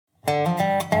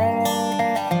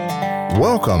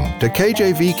Welcome to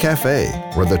KJV Cafe,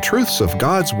 where the truths of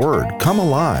God's Word come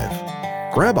alive.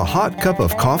 Grab a hot cup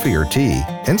of coffee or tea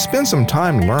and spend some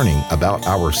time learning about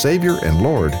our Savior and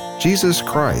Lord, Jesus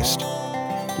Christ.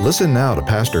 Listen now to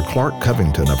Pastor Clark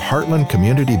Covington of Heartland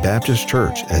Community Baptist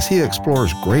Church as he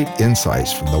explores great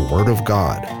insights from the Word of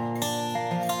God.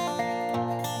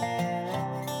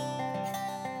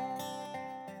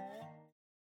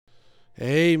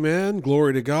 Amen.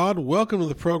 Glory to God. Welcome to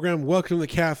the program. Welcome to the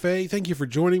cafe. Thank you for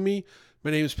joining me.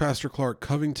 My name is Pastor Clark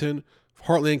Covington of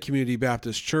Heartland Community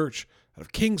Baptist Church out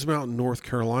of Kings Mountain, North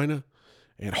Carolina,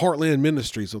 and Heartland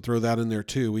Ministries. I'll throw that in there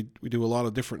too. We do a lot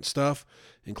of different stuff,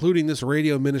 including this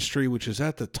radio ministry, which is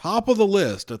at the top of the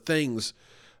list of things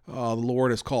the Lord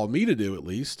has called me to do, at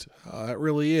least. It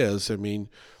really is. I mean,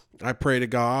 I pray to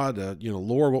God,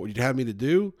 Lord, what would you have me to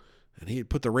do? And he had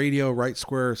put the radio right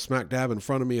square smack dab in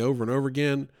front of me over and over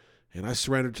again. And I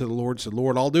surrendered to the Lord and said,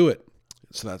 Lord, I'll do it.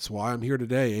 So that's why I'm here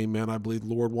today. Amen. I believe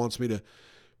the Lord wants me to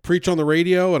preach on the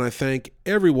radio, and I thank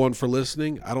everyone for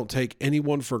listening. I don't take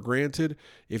anyone for granted.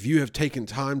 If you have taken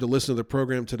time to listen to the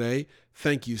program today,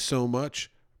 thank you so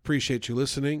much. Appreciate you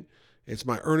listening. It's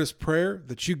my earnest prayer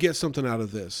that you get something out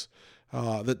of this,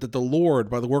 that the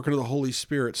Lord, by the working of the Holy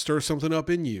Spirit, stirs something up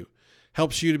in you.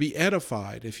 Helps you to be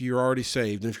edified if you're already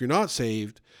saved. And if you're not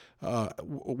saved,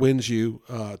 wins you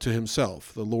to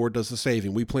himself. The Lord does the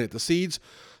saving. We plant the seeds.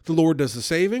 The Lord does the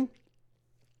saving.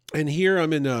 And here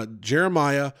I'm in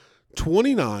Jeremiah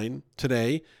 29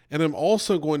 today, and I'm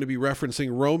also going to be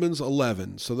referencing Romans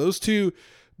 11. So those two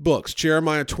books,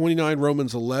 Jeremiah 29,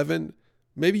 Romans 11,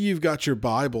 maybe you've got your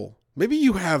Bible. Maybe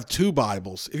you have two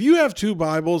Bibles. If you have two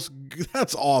Bibles,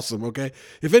 that's awesome, okay?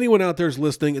 If anyone out there is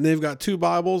listening and they've got two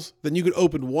Bibles, then you could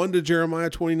open one to Jeremiah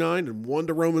 29 and one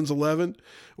to Romans 11.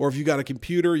 Or if you got a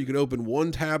computer, you could open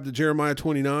one tab to Jeremiah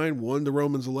 29, one to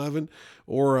Romans 11.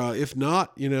 Or if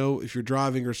not, if you're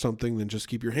driving or something, then just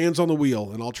keep your hands on the wheel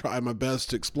and I'll try my best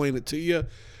to explain it to you.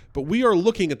 But we are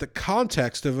looking at the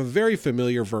context of a very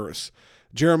familiar verse,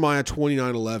 Jeremiah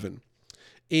 29:11.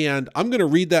 And I'm going to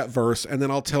read that verse, and then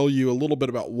I'll tell you a little bit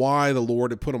about why the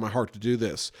Lord had put on my heart to do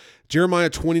this. Jeremiah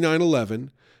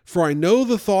 29:11, "For I know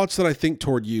the thoughts that I think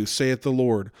toward you, saith the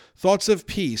Lord, thoughts of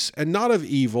peace and not of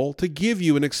evil, to give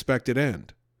you an expected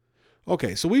end."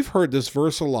 Okay, so we've heard this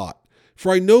verse a lot.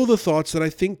 "For I know the thoughts that I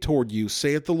think toward you,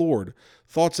 saith the Lord,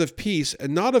 thoughts of peace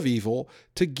and not of evil,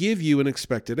 to give you an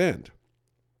expected end."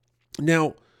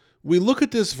 Now, we look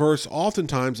at this verse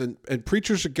oftentimes, and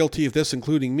preachers are guilty of this,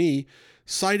 including me,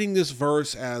 citing this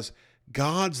verse as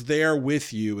God's there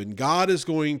with you and God is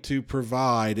going to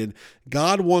provide and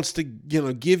God wants to,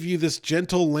 give you this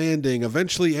gentle landing.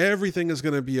 Eventually everything is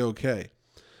going to be okay.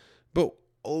 But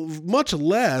much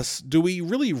less do we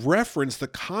really reference the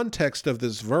context of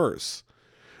this verse.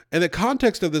 And the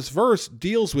context of this verse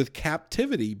deals with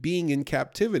captivity, being in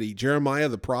captivity. Jeremiah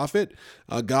the prophet,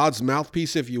 God's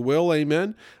mouthpiece, if you will,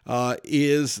 amen,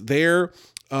 is there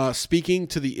speaking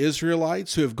to the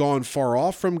Israelites who have gone far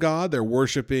off from God. They're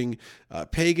worshiping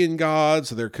pagan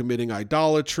gods. They're committing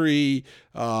idolatry.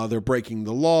 They're breaking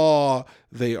the law.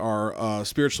 They are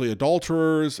spiritually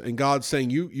adulterers. And God's saying,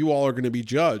 you all are going to be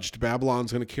judged.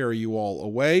 Babylon's going to carry you all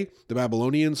away. The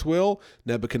Babylonians will.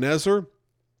 Nebuchadnezzar,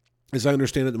 as I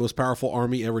understand it, the most powerful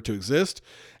army ever to exist.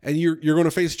 And you're going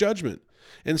to face judgment.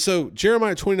 And so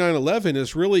Jeremiah 29:11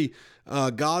 is really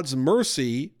God's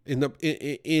mercy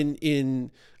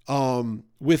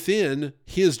within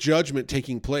his judgment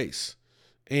taking place.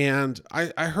 And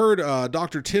I heard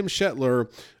Dr. Tim Shetler,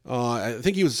 I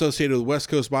think he was associated with West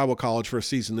Coast Bible College for a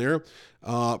season there,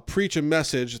 preach a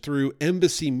message through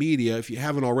Embassy Media. If you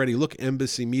haven't already, look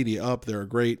Embassy Media up. They're a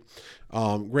great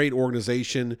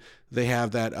organization. They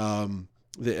have that,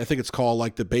 I think it's called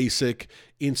like the Basic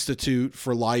Institute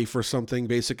for Life or something,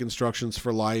 Basic Instructions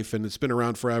for Life, and it's been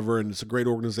around forever, and it's a great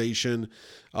organization.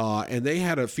 And they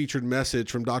had a featured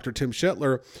message from Dr. Tim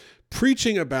Shetler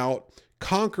preaching about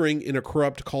conquering in a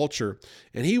corrupt culture.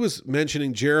 And he was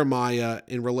mentioning Jeremiah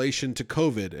in relation to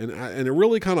COVID. And it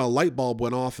really kind of a light bulb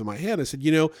went off in my head. I said,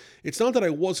 it's not that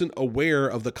I wasn't aware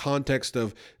of the context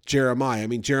of Jeremiah. I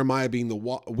mean, Jeremiah being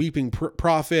the weeping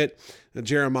prophet, and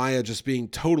Jeremiah just being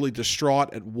totally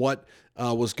distraught at what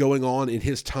was going on in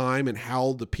his time and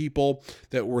how the people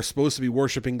that were supposed to be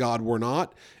worshiping God were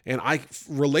not. And I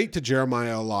relate to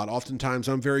Jeremiah a lot. Oftentimes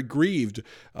I'm very grieved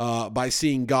by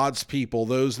seeing God's people,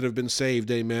 those that have been saved,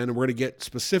 amen. And we're going to get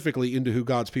specifically into who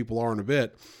God's people are in a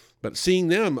bit. But seeing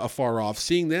them afar off,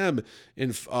 seeing them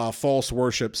in false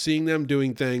worship, seeing them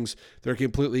doing things that are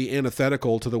completely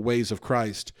antithetical to the ways of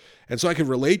Christ. And so I can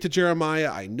relate to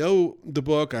Jeremiah. I know the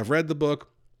book. I've read the book.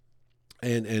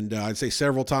 And I'd say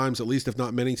several times, at least if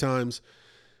not many times.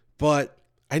 But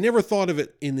I never thought of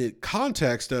it in the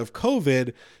context of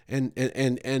COVID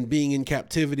and being in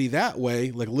captivity that way,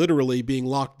 like literally being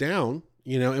locked down,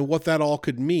 and what that all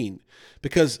could mean.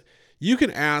 Because you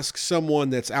can ask someone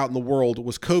that's out in the world,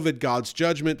 was COVID God's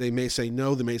judgment? They may say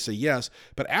no, they may say yes,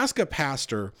 but ask a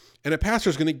pastor, and a pastor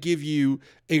is going to give you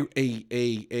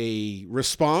a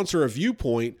response or a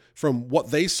viewpoint from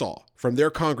what they saw, from their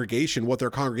congregation, what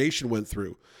their congregation went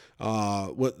through,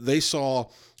 what they saw.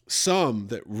 Some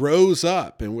that rose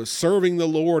up and was serving the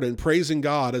Lord and praising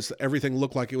God as everything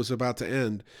looked like it was about to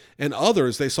end. And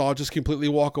others they saw just completely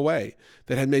walk away,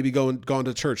 that had maybe gone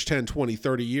to church 10, 20,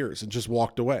 30 years and just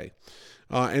walked away.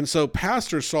 And so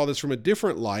pastors saw this from a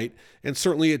different light. And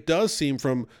certainly it does seem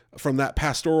from that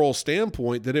pastoral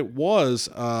standpoint that it was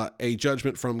a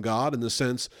judgment from God, in the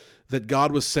sense that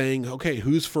God was saying, okay,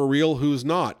 who's for real, who's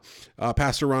not?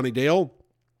 Pastor Ronnie Dale,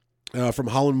 from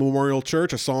Holland Memorial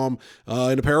Church. I saw him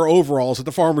in a pair of overalls at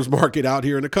the farmer's market out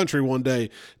here in the country one day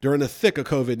during the thick of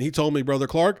COVID. And he told me, Brother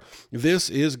Clark, this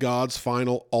is God's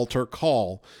final altar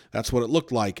call. That's what it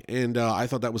looked like. And I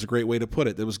thought that was a great way to put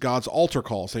it. It was God's altar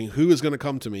call, saying, who is going to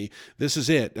come to me? This is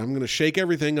it. I'm going to shake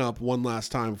everything up one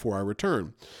last time before I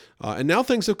return. And now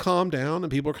things have calmed down and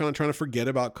people are kind of trying to forget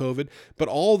about COVID, but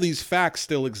all these facts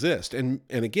still exist. And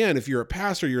again, if you're a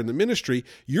pastor, you're in the ministry,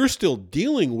 you're still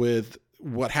dealing with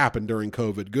what happened during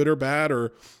COVID, good or bad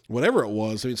or whatever it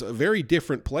was. I mean, it's a very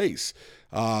different place.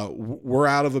 We're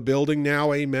out of a building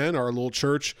now, amen. Our little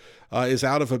church is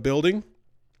out of a building,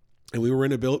 and we were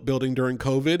in a building during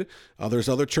COVID. There's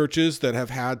other churches that have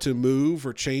had to move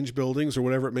or change buildings or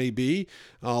whatever it may be.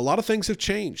 A lot of things have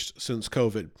changed since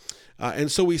COVID.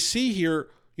 And so we see here,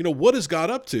 what is God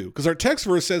up to? Because our text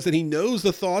verse says that he knows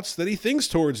the thoughts that he thinks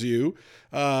towards you,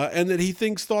 and that he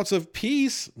thinks thoughts of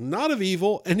peace, not of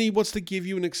evil, and he wants to give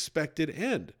you an expected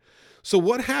end. So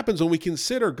what happens when we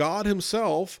consider God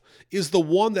himself is the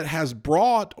one that has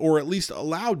brought, or at least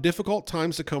allowed, difficult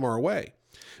times to come our way?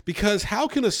 Because how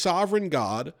can a sovereign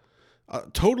God, a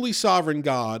totally sovereign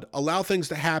God, allow things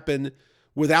to happen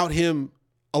without him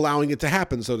allowing it to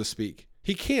happen, so to speak?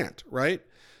 He can't, right?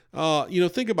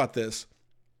 Think about this.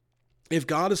 If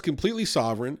God is completely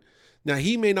sovereign, now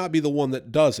he may not be the one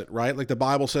that does it, right? Like the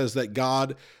Bible says that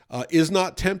God is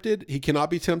not tempted, he cannot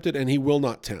be tempted, and he will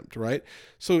not tempt, right?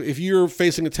 So if you're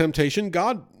facing a temptation,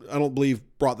 God, I don't believe,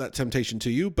 brought that temptation to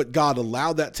you, but God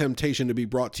allowed that temptation to be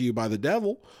brought to you by the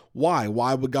devil. Why?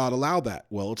 Why would God allow that?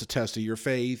 Well, it's a test of your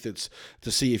faith. It's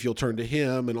to see if you'll turn to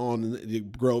him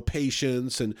and grow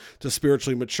patience and to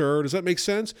spiritually mature. Does that make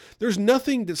sense? There's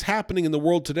nothing that's happening in the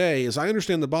world today, as I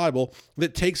understand the Bible,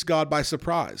 that takes God by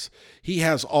surprise. He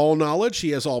has all knowledge.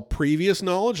 He has all previous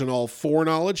knowledge and all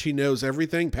foreknowledge. He knows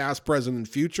everything, past, present, and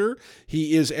future.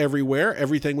 He is everywhere.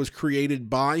 Everything was created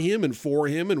by him and for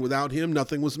him, and without him,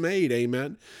 nothing was made.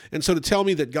 Amen. And so to tell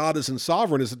me that God isn't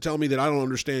sovereign is to tell me that I don't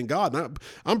understand God.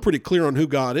 I'm pretty clear on who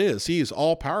God is. He is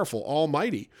all powerful,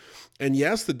 almighty. And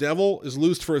yes, the devil is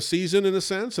loosed for a season in a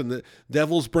sense, and the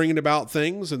devil's bringing about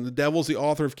things, and the devil's the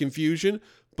author of confusion.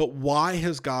 But why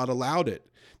has God allowed it?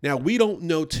 Now, we don't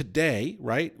know today,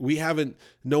 right?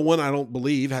 No one, I don't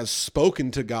believe, has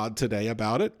spoken to God today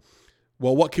about it.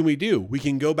 Well, what can we do? We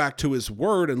can go back to his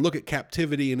word and look at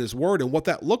captivity in his word and what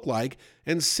that looked like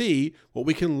and see what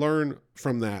we can learn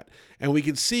from that. And we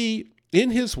can see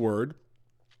in his word,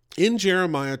 in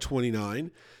Jeremiah 29,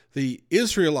 the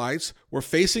Israelites were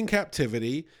facing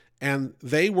captivity and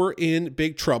they were in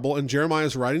big trouble. And Jeremiah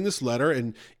is writing this letter.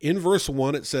 And in verse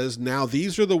 1, it says, "Now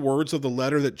these are the words of the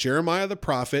letter that Jeremiah the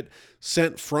prophet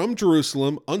sent from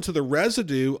Jerusalem unto the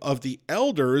residue of the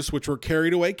elders which were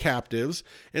carried away captives,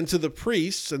 and to the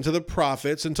priests, and to the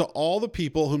prophets, and to all the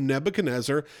people whom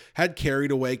Nebuchadnezzar had carried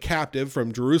away captive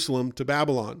from Jerusalem to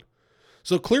Babylon."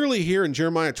 So clearly here in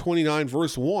Jeremiah 29,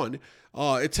 verse 1,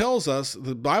 it tells us,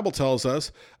 the Bible tells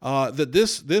us, that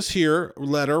this here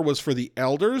letter was for the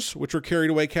elders, which were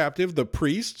carried away captive, the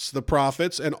priests, the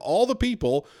prophets, and all the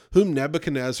people whom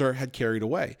Nebuchadnezzar had carried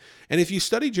away. And if you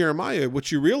study Jeremiah,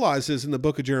 what you realize is in the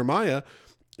book of Jeremiah,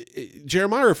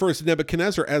 Jeremiah refers to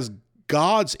Nebuchadnezzar as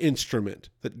God's instrument,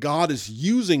 that God is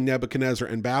using Nebuchadnezzar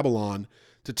and Babylon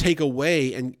to take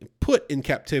away and put in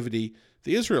captivity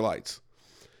the Israelites.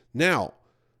 Now,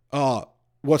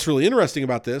 what's really interesting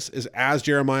about this is as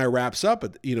Jeremiah wraps up,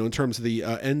 in terms of the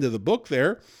end of the book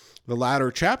there, the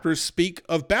latter chapters speak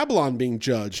of Babylon being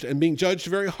judged and being judged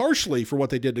very harshly for what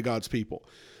they did to God's people.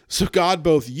 So God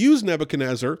both used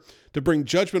Nebuchadnezzar to bring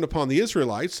judgment upon the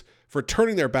Israelites for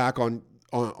turning their back on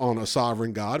a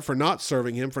sovereign God, for not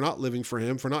serving him, for not living for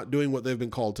him, for not doing what they've been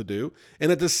called to do.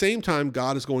 And at the same time,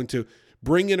 God is going to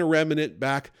bring in a remnant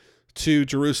back to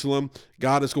Jerusalem.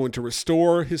 God is going to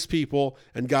restore his people,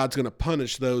 and God's going to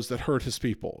punish those that hurt his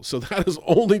people. So that is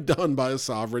only done by a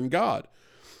sovereign God.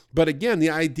 But again, the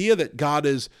idea that God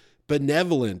is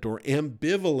benevolent or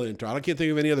ambivalent, or I can't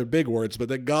think of any other big words, but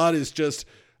that God is just,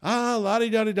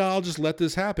 la-di-da-di-da, I'll just let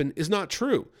this happen, is not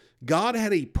true. God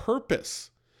had a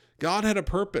purpose. God had a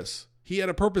purpose. He had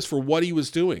a purpose for what he was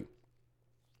doing.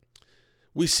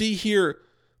 We see here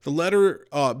the letter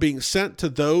being sent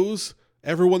to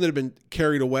everyone that had been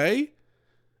carried away,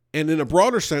 and in a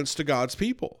broader sense to God's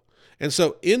people. And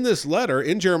so in this letter,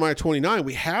 in Jeremiah 29,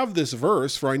 we have this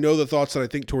verse, for I know the thoughts that I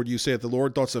think toward you, saith the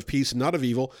Lord, thoughts of peace and not of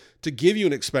evil, to give you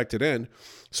an expected end.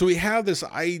 So we have this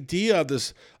idea of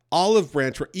this olive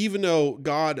branch where even though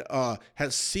God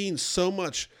has seen so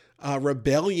much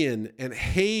rebellion and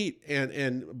hate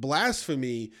and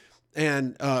blasphemy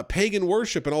and pagan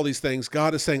worship and all these things,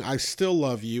 God is saying, I still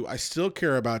love you. I still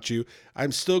care about you.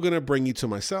 I'm still going to bring you to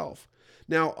myself.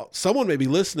 Now, someone may be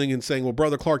listening and saying, well,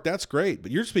 Brother Clark, that's great,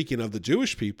 but you're speaking of the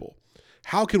Jewish people.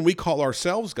 How can we call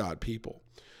ourselves God people?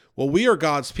 Well, we are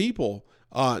God's people,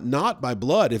 not by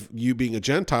blood, if you being a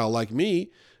Gentile like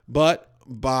me, but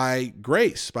by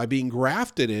grace, by being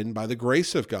grafted in by the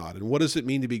grace of God. And what does it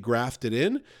mean to be grafted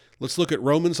in? Let's look at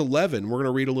Romans 11. We're going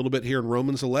to read a little bit here in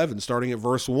Romans 11, starting at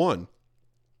verse 1.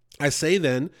 I say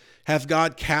then, hath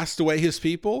God cast away his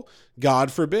people?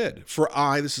 God forbid. For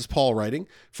I, this is Paul writing,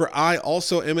 for I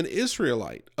also am an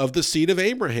Israelite, of the seed of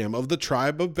Abraham, of the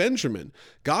tribe of Benjamin.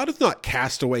 God hath not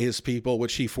cast away his people,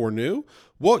 which he foreknew.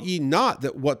 Wot ye not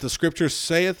that what the scripture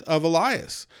saith of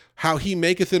Elias, how he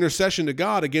maketh intercession to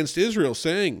God against Israel,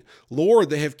 saying, Lord,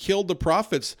 they have killed the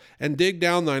prophets, and dig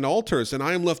down thine altars, and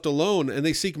I am left alone, and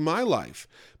they seek my life.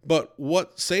 But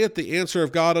what saith the answer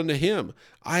of God unto him?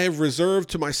 I have reserved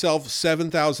to myself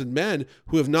 7,000 men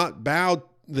who have not bowed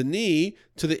the knee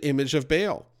to the image of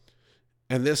Baal.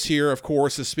 And this here, of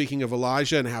course, is speaking of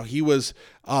Elijah and how he was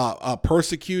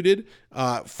persecuted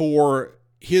for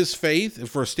his faith and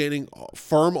for standing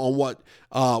firm on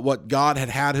what God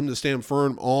had him to stand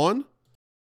firm on.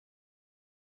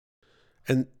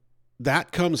 And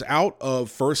that comes out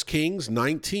of 1 Kings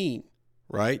 19.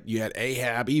 Right? You had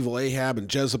Ahab, evil Ahab,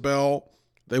 and Jezebel.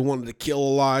 They wanted to kill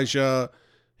Elijah.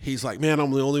 He's like, man,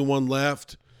 I'm the only one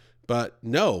left. But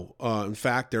no, in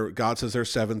fact, God says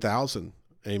there's 7,000.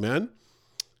 Amen.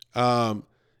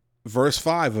 Verse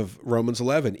 5 of Romans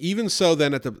 11. Even so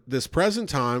then at this present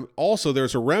time, also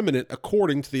there's a remnant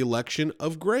according to the election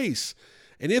of grace.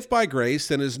 And if by grace,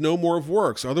 then it is no more of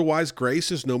works. Otherwise,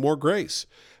 grace is no more grace.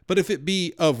 But if it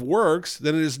be of works,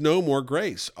 then it is no more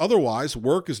grace. Otherwise,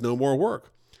 work is no more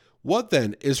work. What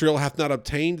then? Israel hath not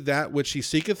obtained that which he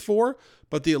seeketh for,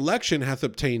 but the election hath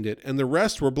obtained it, and the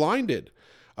rest were blinded.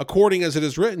 According as it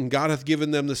is written, God hath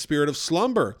given them the spirit of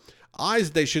slumber,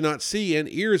 eyes they should not see, and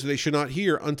ears they should not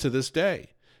hear unto this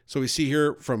day. So we see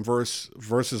here from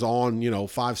verses on,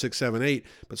 5, 6, 7, 8,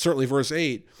 but certainly verse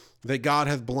 8, that God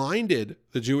hath blinded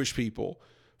the Jewish people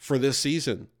for this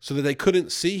season so that they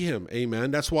couldn't see him.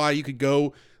 Amen. That's why you could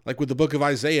go, like with the book of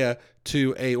Isaiah,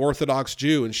 to a Orthodox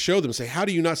Jew and show them, say, how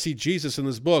do you not see Jesus in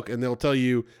this book? And they'll tell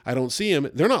you, I don't see him.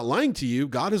 They're not lying to you.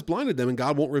 God has blinded them and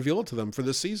God won't reveal it to them for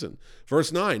this season.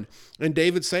 Verse 9, and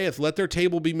David saith, let their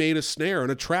table be made a snare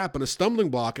and a trap and a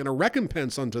stumbling block and a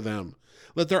recompense unto them.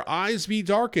 Let their eyes be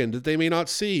darkened that they may not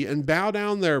see, and bow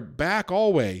down their back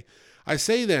alway. I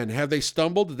say then, have they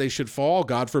stumbled that they should fall?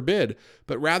 God forbid.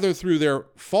 But rather through their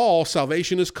fall,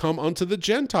 salvation is come unto the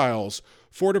Gentiles,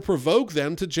 for to provoke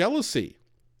them to jealousy.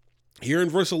 Here in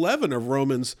verse 11 of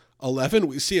Romans 11,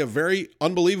 we see a very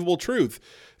unbelievable truth.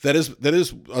 That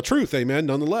is a truth, amen,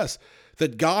 nonetheless,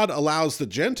 that God allows the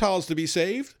Gentiles to be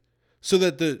saved so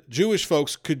that the Jewish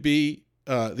folks could be,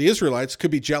 the Israelites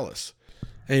could be jealous.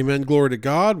 Amen, glory to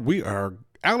God. We are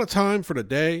out of time for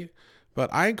today. But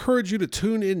I encourage you to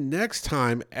tune in next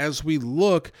time as we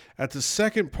look at the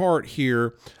second part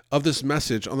here of this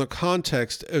message on the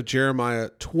context of Jeremiah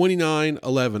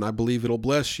 29:11. I believe it'll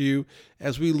bless you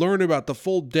as we learn about the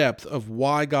full depth of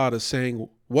why God is saying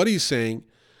what he's saying,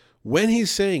 when he's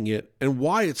saying it, and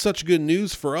why it's such good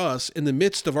news for us in the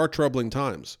midst of our troubling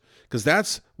times. Because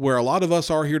that's where a lot of us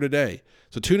are here today.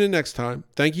 So tune in next time.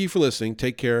 Thank you for listening.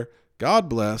 Take care. God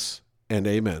bless, and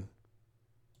amen.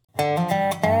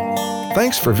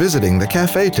 Thanks for visiting the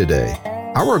cafe today.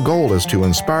 Our goal is to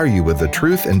inspire you with the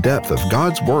truth and depth of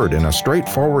God's Word in a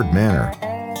straightforward manner.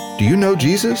 Do you know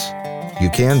Jesus? You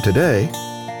can today.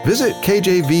 Visit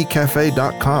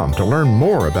kjvcafe.com to learn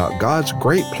more about God's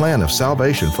great plan of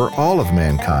salvation for all of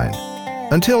mankind.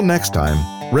 Until next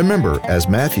time, remember, as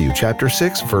Matthew chapter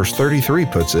 6, verse 33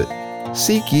 puts it,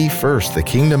 seek ye first the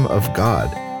kingdom of God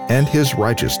and his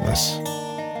righteousness.